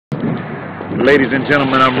Ladies and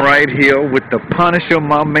gentlemen, I'm right here with the Punisher,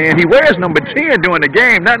 my man. He wears number 10 during the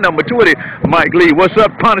game, not number 20. Mike Lee, what's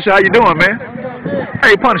up, Punisher? How you doing, man?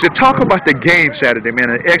 Hey, Punisher, talk about the game Saturday,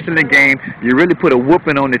 man. An excellent game. You really put a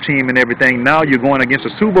whooping on the team and everything. Now you're going against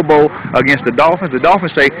the Super Bowl against the Dolphins. The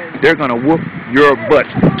Dolphins say they're going to whoop your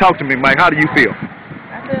butts. Talk to me, Mike. How do you feel?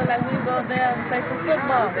 I feel like we go there and play some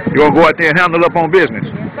football. You're going to go out there and handle up on business?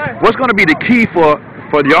 Yes, sir. What's going to be the key for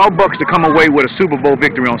y'all Bucks to come away with a Super Bowl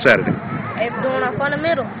victory on Saturday? Doing our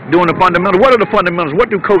fundamentals. Doing the fundamentals. What are the fundamentals?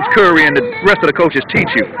 What do Coach Curry and the rest of the coaches teach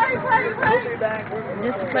you?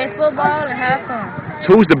 Just to play football and have fun.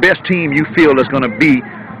 So who's the best team you feel is going to be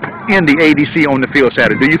in the ADC on the field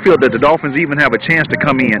Saturday? Do you feel that the Dolphins even have a chance to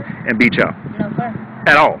come in and beat y'all? No, sir.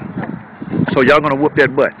 At all? No. So y'all going to whoop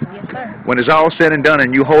that butt? Yes, sir. When it's all said and done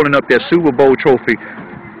and you holding up that Super Bowl trophy,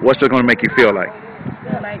 what's it going to make you feel like? I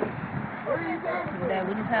feel like that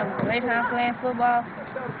we just have a great time playing football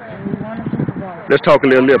and we won the Super Bowl. Let's talk a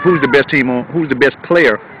little bit. Who's the best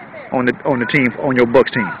player on the team, on your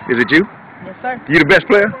Bucks team? Is it you? Yes, sir. You the best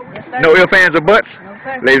player? Yes, sir. No ifs, ands, or buts? No,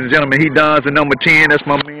 sir. Ladies and gentlemen, he dons the number 10. That's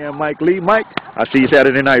my man, Mike Lee. Mike, I'll see you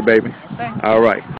Saturday night, baby. Yes, sir. All right.